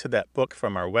link to that book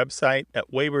from our website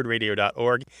at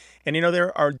waywardradio.org. And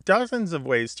there are dozens of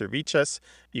ways to reach us.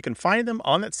 You can find them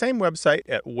on that same website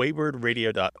at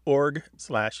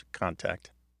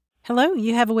waywardradio.org/contact. Hello,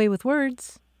 you have a way with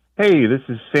words. Hey, this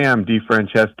is Sam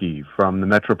DeFranceschi from the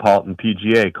Metropolitan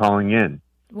PGA calling in.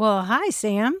 Well, hi,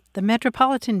 Sam. The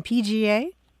Metropolitan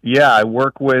PGA? Yeah, I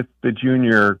work with the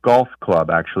Junior Golf Club,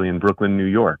 actually, in Brooklyn, New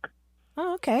York.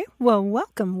 Oh, okay. Well,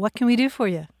 welcome. What can we do for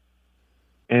you?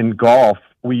 In golf,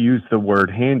 we use the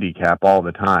word handicap all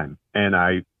the time. And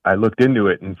I looked into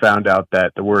it and found out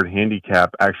that the word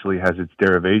handicap actually has its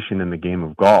derivation in the game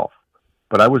of golf.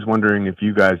 But I was wondering if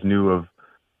you guys knew of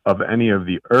any of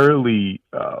the early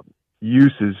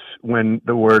uses when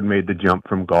the word made the jump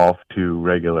from golf to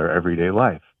regular everyday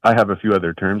life. I have a few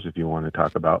other terms if you want to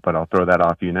talk about, but I'll throw that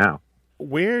off you now.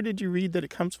 Where did you read that it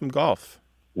comes from golf?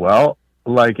 Well,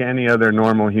 like any other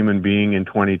normal human being in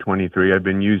 2023, I've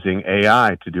been using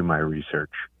AI to do my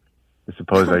research. I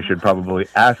suppose I should probably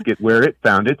ask it where it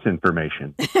found its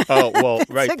information. Oh, well,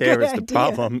 right there is the idea.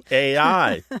 problem.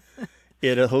 AI.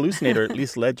 It hallucinated, or at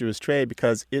least led to his trade,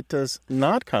 because it does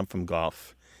not come from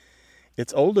golf.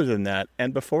 It's older than that.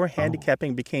 And before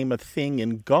handicapping became a thing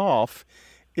in golf,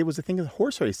 it was a thing in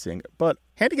horse racing. But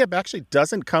handicap actually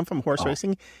doesn't come from horse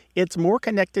racing. It's more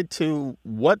connected to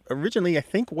what originally I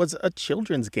think was a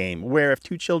children's game, where if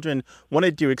two children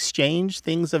wanted to exchange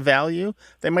things of value,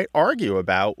 they might argue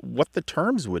about what the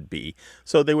terms would be.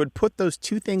 So they would put those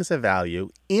two things of value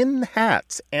in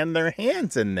hats and their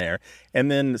hands in there. And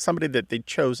then somebody that they'd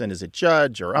chosen as a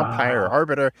judge or umpire or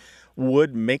arbiter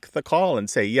would make the call and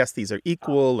say, yes, these are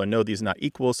equal, or no, these are not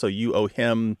equal, so you owe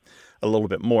him a little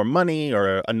bit more money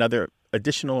or another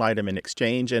additional item in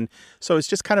exchange. And so it's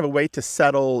just kind of a way to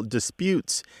settle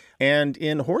disputes. And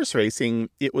in horse racing,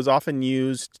 it was often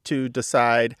used to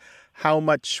decide how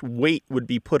much weight would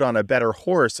be put on a better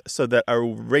horse so that a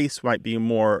race might be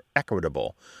more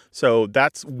equitable. So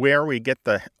that's where we get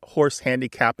the horse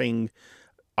handicapping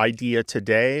idea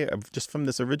today, just from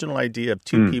this original idea of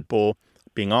two people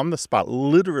being on the spot,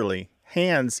 literally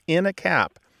hands in a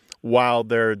cap, while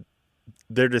their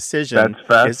decision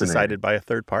is decided by a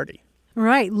third party.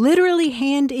 Right, literally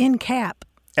hand in cap.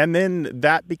 And then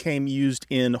that became used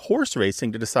in horse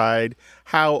racing to decide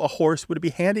how a horse would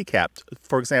be handicapped.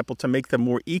 For example, to make them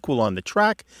more equal on the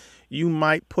track, you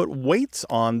might put weights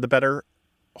on the better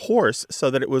horse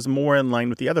so that it was more in line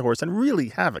with the other horse and really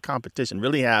have a competition,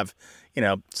 really have,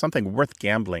 something worth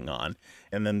gambling on.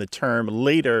 And then the term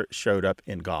later showed up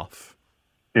in golf.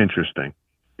 Interesting.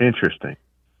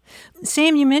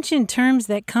 Sam, you mentioned terms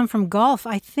that come from golf.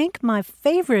 I think my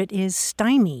favorite is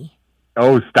stymie.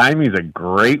 Oh, stymie's a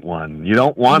great one. You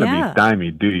don't want to be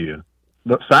stymied, do you?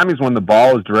 Stymie's when the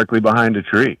ball is directly behind a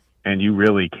tree and you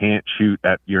really can't shoot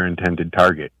at your intended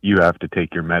target. You have to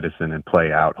take your medicine and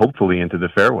play out, hopefully into the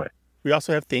fairway. We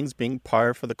also have things being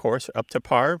par for the course or up to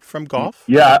par from golf.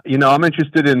 Yeah, I'm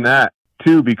interested in that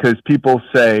too, because people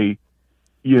say,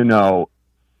 you know,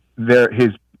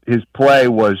 his play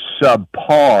was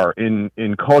subpar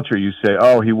in culture. You say,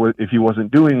 oh, if he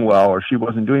wasn't doing well or she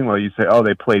wasn't doing well, you say, oh,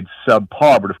 they played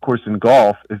subpar. But of course, in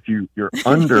golf, if you're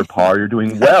under par, you're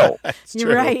doing well.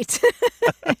 You're right.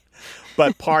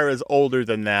 But par is older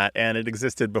than that, and it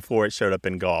existed before it showed up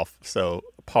in golf. So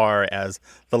par as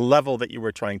the level that you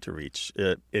were trying to reach.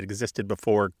 It existed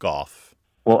before golf.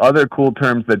 Well, other cool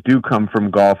terms that do come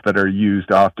from golf that are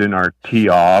used often are tee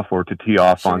off or to tee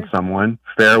off on someone,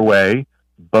 fairway,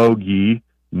 bogey,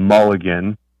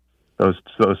 mulligan. Those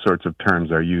sorts of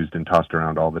terms are used and tossed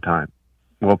around all the time.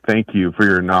 Well, thank you for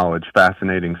your knowledge.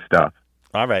 Fascinating stuff.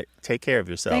 All right. Take care of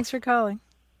yourself. Thanks for calling.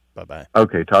 Bye-bye.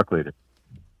 Okay, talk later.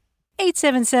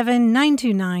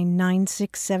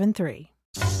 877-929-9673.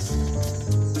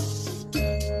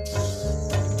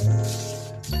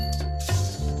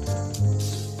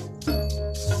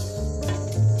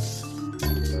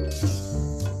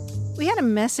 We had a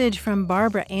message from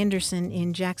Barbara Anderson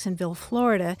in Jacksonville,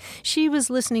 Florida. She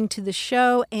was listening to the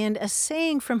show, and a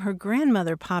saying from her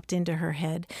grandmother popped into her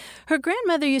head. Her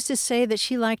grandmother used to say that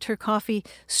she liked her coffee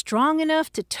strong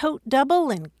enough to tote double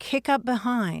and kick up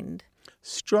behind.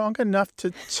 Strong enough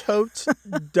to tote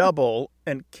double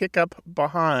and kick up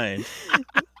behind.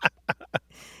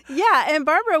 Yeah, and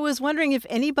Barbara was wondering if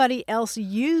anybody else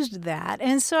used that.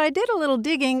 And so I did a little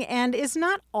digging, and it's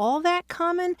not all that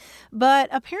common, but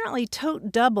apparently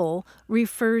tote double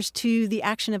refers to the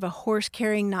action of a horse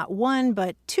carrying not one,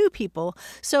 but two people.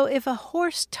 So if a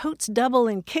horse totes double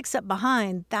and kicks up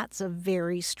behind, that's a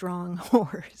very strong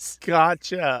horse.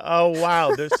 Gotcha. Oh,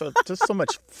 wow. There's just so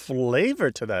much flavor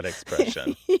to that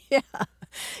expression.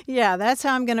 Yeah, that's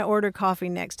how I'm going to order coffee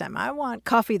next time. I want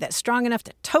coffee that's strong enough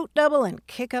to tote double and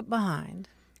kick up behind.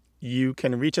 You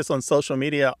can reach us on social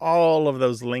media. All of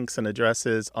those links and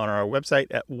addresses on our website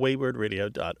at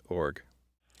waywardradio.org.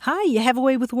 Hi, you have a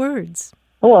way with words.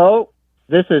 Hello,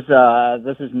 this is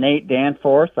Nate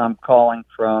Danforth. I'm calling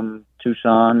from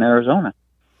Tucson, Arizona.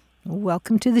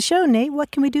 Welcome to the show, Nate.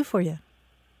 What can we do for you?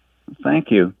 Thank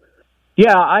you.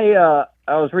 Yeah, I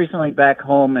was recently back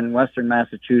home in Western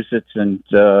Massachusetts and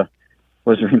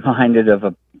was reminded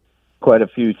of quite a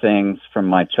few things from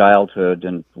my childhood,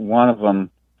 and one of them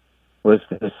was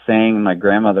this saying my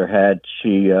grandmother had.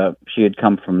 She had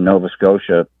come from Nova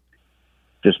Scotia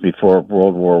just before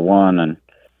World War I, and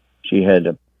she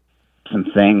had some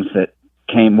things that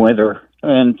came with her,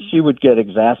 and she would get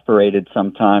exasperated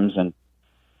sometimes and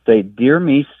say, "Dear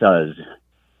me, suz."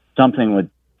 Something would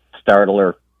startle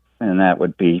her, and that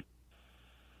would be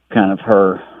kind of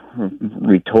her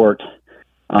retort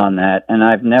on that. And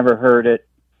I've never heard it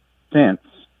since,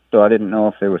 so I didn't know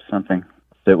if there was something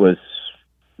that was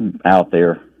out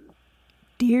there.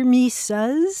 Dear me,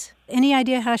 suz? Any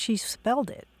idea how she spelled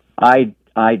it? I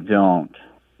don't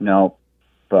know,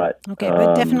 but... Okay,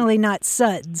 but definitely not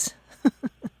suds.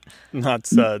 Not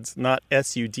suds, not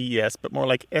S-U-D-S, but more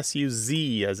like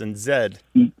S-U-Z as in Zed.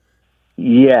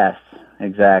 Yes,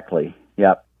 exactly.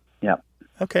 Yep.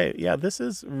 Okay, yeah, this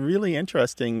is really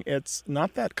interesting. It's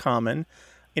not that common.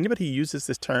 Anybody who uses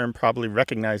this term probably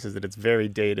recognizes that it's very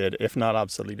dated, if not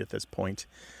obsolete at this point.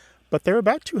 But there are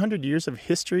about 200 years of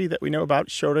history that we know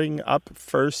about showing up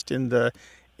first in the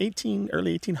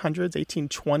early 1800s,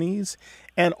 1820s,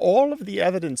 and all of the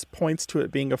evidence points to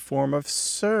it being a form of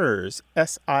sirs,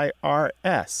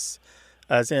 S-I-R-S,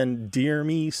 as in dear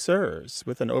me, sirs,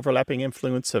 with an overlapping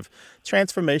influence of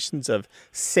transformations of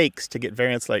sakes to get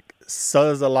variants like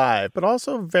suz alive, but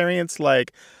also variants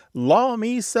like law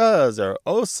me suz or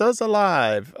oh suz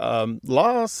alive,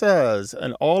 law suz,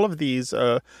 and all of these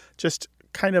just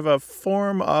kind of a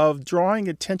form of drawing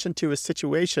attention to a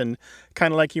situation,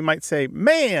 kind of like you might say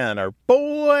man or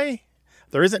boy.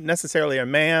 There isn't necessarily a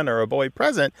man or a boy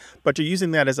present, but you're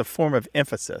using that as a form of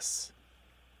emphasis.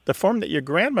 The form that your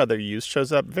grandmother used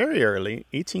shows up very early,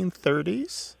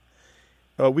 1830s.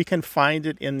 We can find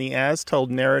it in the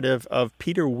as-told narrative of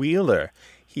Peter Wheeler.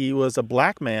 He was a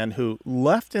black man who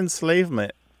left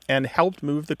enslavement and helped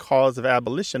move the cause of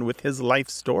abolition with his life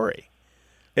story.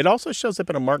 It also shows up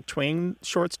in a Mark Twain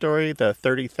short story, The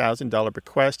 $30,000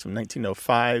 Bequest from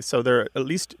 1905. So there are at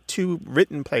least two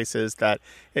written places that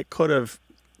it could have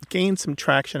gained some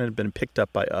traction and been picked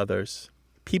up by others.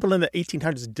 People in the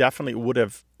 1800s definitely would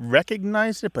have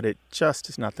recognized it, but it just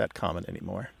is not that common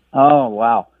anymore. Oh,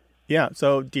 wow. Yeah,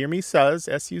 so dear me suz,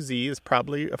 S-U-Z, is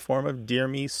probably a form of dear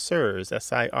me sirs,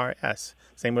 S-I-R-S.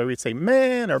 Same way we'd say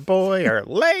man or boy or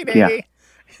lady.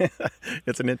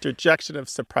 It's an interjection of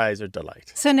surprise or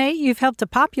delight. So, Nate, you've helped to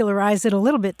popularize it a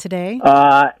little bit today.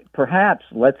 Perhaps.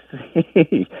 Let's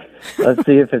see. Let's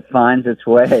see if it finds its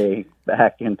way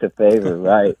back into favor,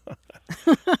 right?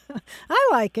 I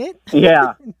like it.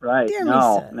 Yeah, right. Jeremy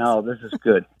says. No, this is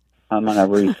good. I'm going to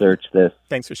research this.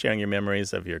 Thanks for sharing your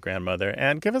memories of your grandmother.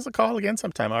 And give us a call again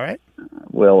sometime, all right?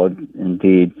 Will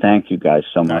indeed. Thank you guys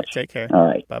so much. All right, take care. All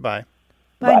right. Bye-bye.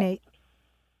 Bye, Nate.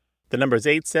 The number is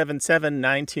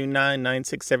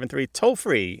 877-929-9673,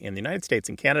 toll-free in the United States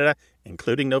and Canada,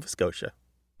 including Nova Scotia.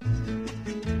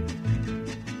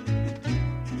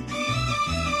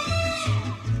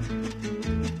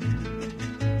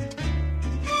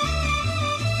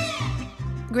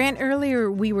 Grant,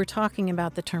 earlier we were talking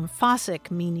about the term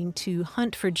fossick, meaning to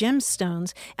hunt for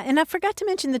gemstones, and I forgot to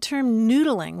mention the term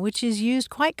noodling, which is used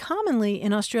quite commonly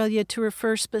in Australia to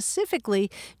refer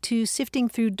specifically to sifting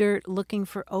through dirt looking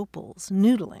for opals,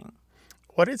 noodling.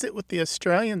 What is it with the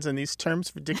Australians and these terms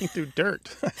for digging through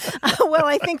dirt? Well,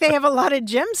 I think they have a lot of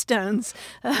gemstones,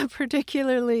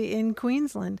 particularly in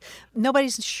Queensland.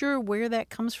 Nobody's sure where that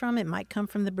comes from. It might come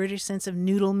from the British sense of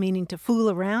noodle, meaning to fool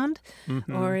around,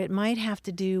 or it might have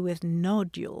to do with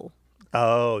nodule.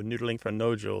 Oh, noodling for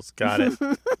nodules. Got it.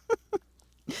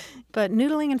 But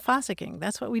noodling and fossicking,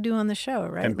 that's what we do on the show,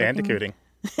 right? And bandicooting.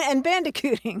 And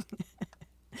bandicooting.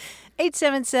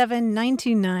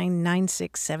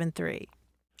 877-929-9673.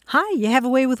 Hi, you have a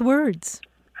way with words.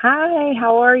 Hi,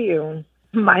 how are you?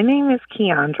 My name is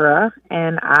Keandra,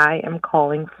 and I am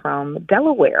calling from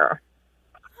Delaware.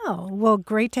 Oh, well,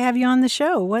 great to have you on the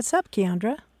show. What's up,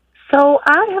 Keandra? So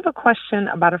I have a question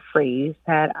about a phrase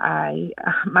that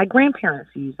my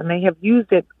grandparents use, and they have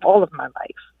used it all of my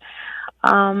life.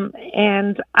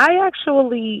 And I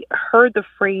actually heard the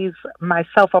phrase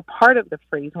myself, a part of the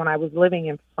phrase, when I was living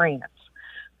in France.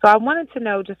 So I wanted to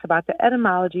know just about the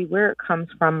etymology, where it comes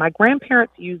from. My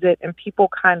grandparents use it, and people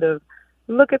kind of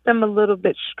look at them a little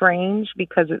bit strange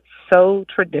because it's so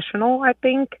traditional, I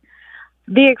think.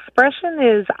 The expression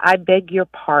is, I beg your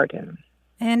pardon.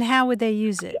 And how would they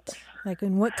use it? Like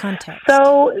in what context?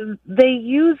 So they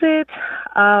use it,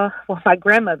 my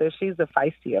grandmother, she's the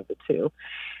feisty of the two.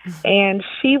 And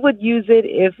she would use it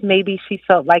if maybe she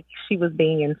felt like she was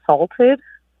being insulted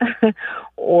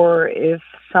or if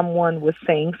someone was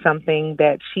saying something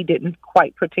that she didn't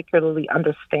quite particularly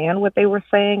understand what they were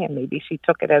saying and maybe she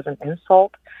took it as an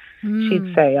insult.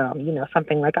 She'd say,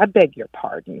 something like, I beg your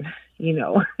pardon,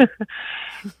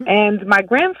 And my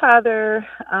grandfather,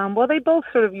 they both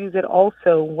sort of use it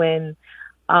also when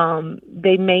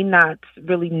they may not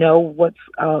really know what's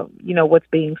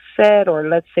being said, or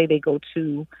let's say they go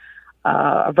to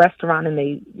a restaurant and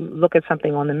they look at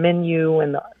something on the menu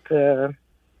and the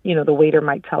waiter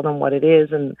might tell them what it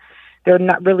is and they're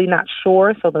not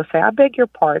sure. So they'll say, I beg your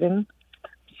pardon.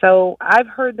 So I've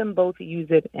heard them both use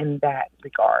it in that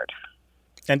regard.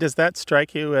 And does that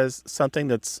strike you as something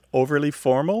that's overly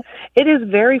formal? It is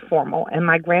very formal. And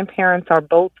my grandparents are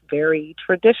both very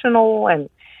traditional and,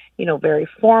 very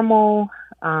formal.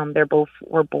 They're both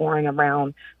were born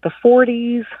around the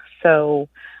 40s. So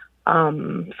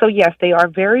yes, they are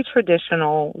very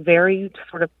traditional, very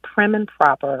sort of prim and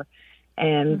proper.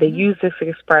 And they use this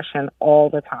expression all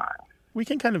the time. We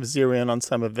can kind of zero in on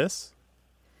some of this.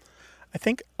 I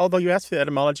think, although you asked for the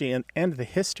etymology and the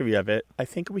history of it, I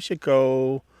think we should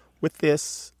go with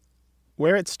this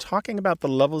where it's talking about the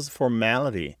levels of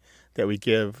formality that we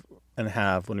give and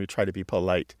have when we try to be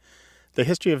polite. The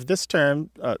history of this term,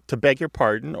 to beg your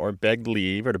pardon or beg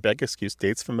leave or to beg excuse,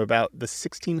 dates from about the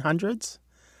 1600s.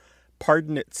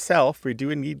 Pardon itself, we do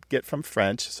indeed get from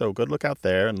French, so good look out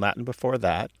there, and Latin before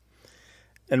that.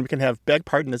 And we can have beg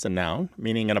pardon as a noun,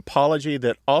 meaning an apology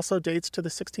that also dates to the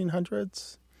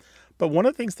 1600s. But one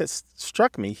of the things that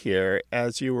struck me here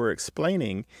as you were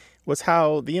explaining was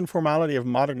how the informality of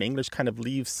modern English kind of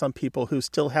leaves some people who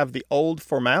still have the old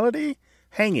formality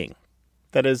hanging.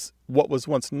 That is, what was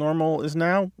once normal is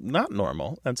now not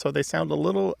normal. And so they sound a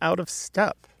little out of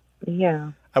step.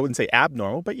 Yeah. I wouldn't say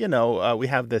abnormal, but, we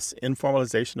have this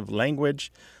informalization of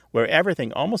language where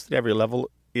everything, almost at every level,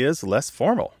 is less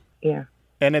formal. Yeah.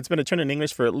 And it's been a trend in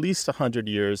English for at least 100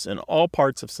 years in all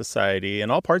parts of society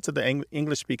and all parts of the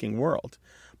English-speaking world.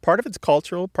 Part of it's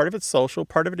cultural, part of it's social,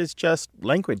 part of it is just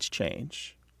language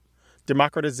change.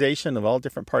 Democratization of all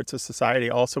different parts of society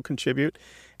also contribute.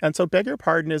 And so beg your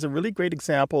pardon is a really great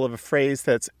example of a phrase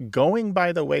that's going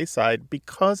by the wayside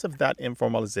because of that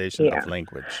informalization of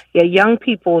language. Yeah, young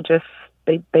people just,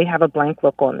 they have a blank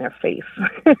look on their face,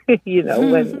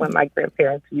 when my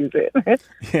grandparents use it.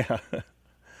 Yeah.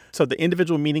 So the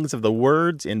individual meanings of the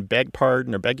words in beg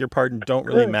pardon or beg your pardon don't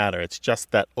really matter. It's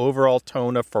just that overall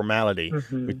tone of formality.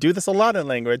 We do this a lot in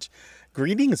language.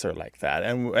 Greetings are like that,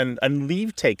 and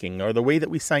leave taking or the way that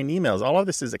we sign emails. All of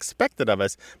this is expected of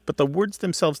us, but the words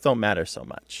themselves don't matter so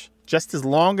much. Just as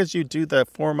long as you do the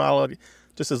formality,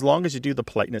 just as long as you do the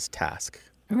politeness task.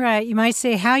 Right. You might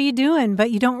say, how you doing?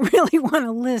 But you don't really want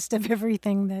a list of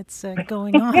everything that's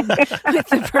going on with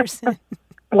the person.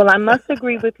 Well, I must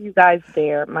agree with you guys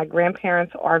there. My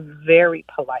grandparents are very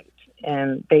polite,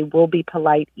 and they will be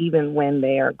polite even when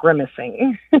they are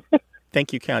grimacing.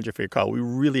 Thank you, Kendra, for your call. We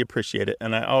really appreciate it.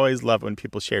 And I always love when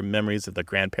people share memories of their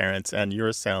grandparents, and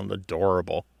yours sound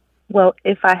adorable. Well,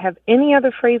 if I have any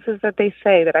other phrases that they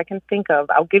say that I can think of,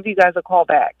 I'll give you guys a call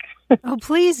back. Oh,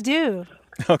 please do.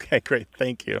 Okay, great.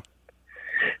 Thank you.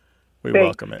 We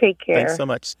welcome it. Take care. Thanks so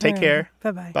much. Take care.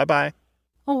 Bye-bye. Bye-bye.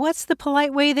 Well, what's the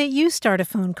polite way that you start a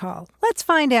phone call? Let's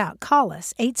find out. Call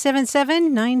us,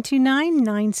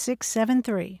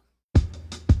 877-929-9673.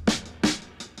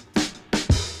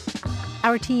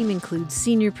 Our team includes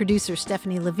senior producer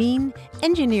Stephanie Levine,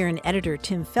 engineer and editor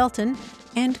Tim Felton,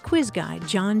 and quiz guy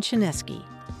John Chinesky.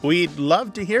 We'd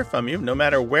love to hear from you, no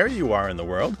matter where you are in the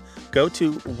world. Go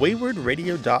to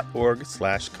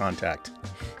waywardradio.org/contact.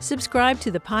 Subscribe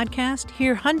to the podcast,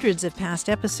 hear hundreds of past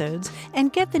episodes,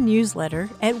 and get the newsletter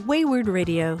at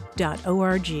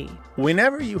waywardradio.org.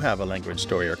 Whenever you have a language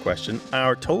story or question,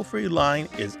 our toll-free line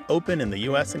is open in the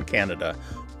U.S. and Canada,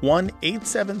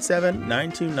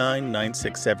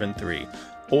 1-877-929-9673.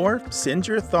 Or send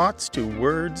your thoughts to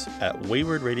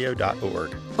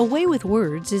words@waywardradio.org. A Way with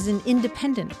Words is an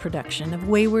independent production of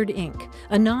Wayward Inc.,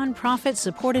 a nonprofit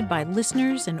supported by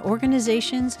listeners and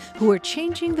organizations who are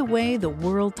changing the way the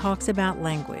world talks about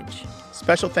language.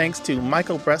 Special thanks to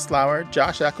Michael Breslauer,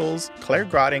 Josh Eccles, Claire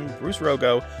Grotting, Bruce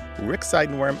Rogo, Rick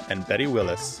Seidenworm, and Betty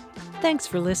Willis. Thanks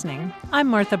for listening. I'm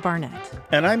Martha Barnett.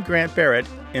 And I'm Grant Barrett.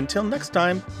 Until next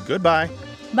time, goodbye.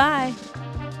 Bye.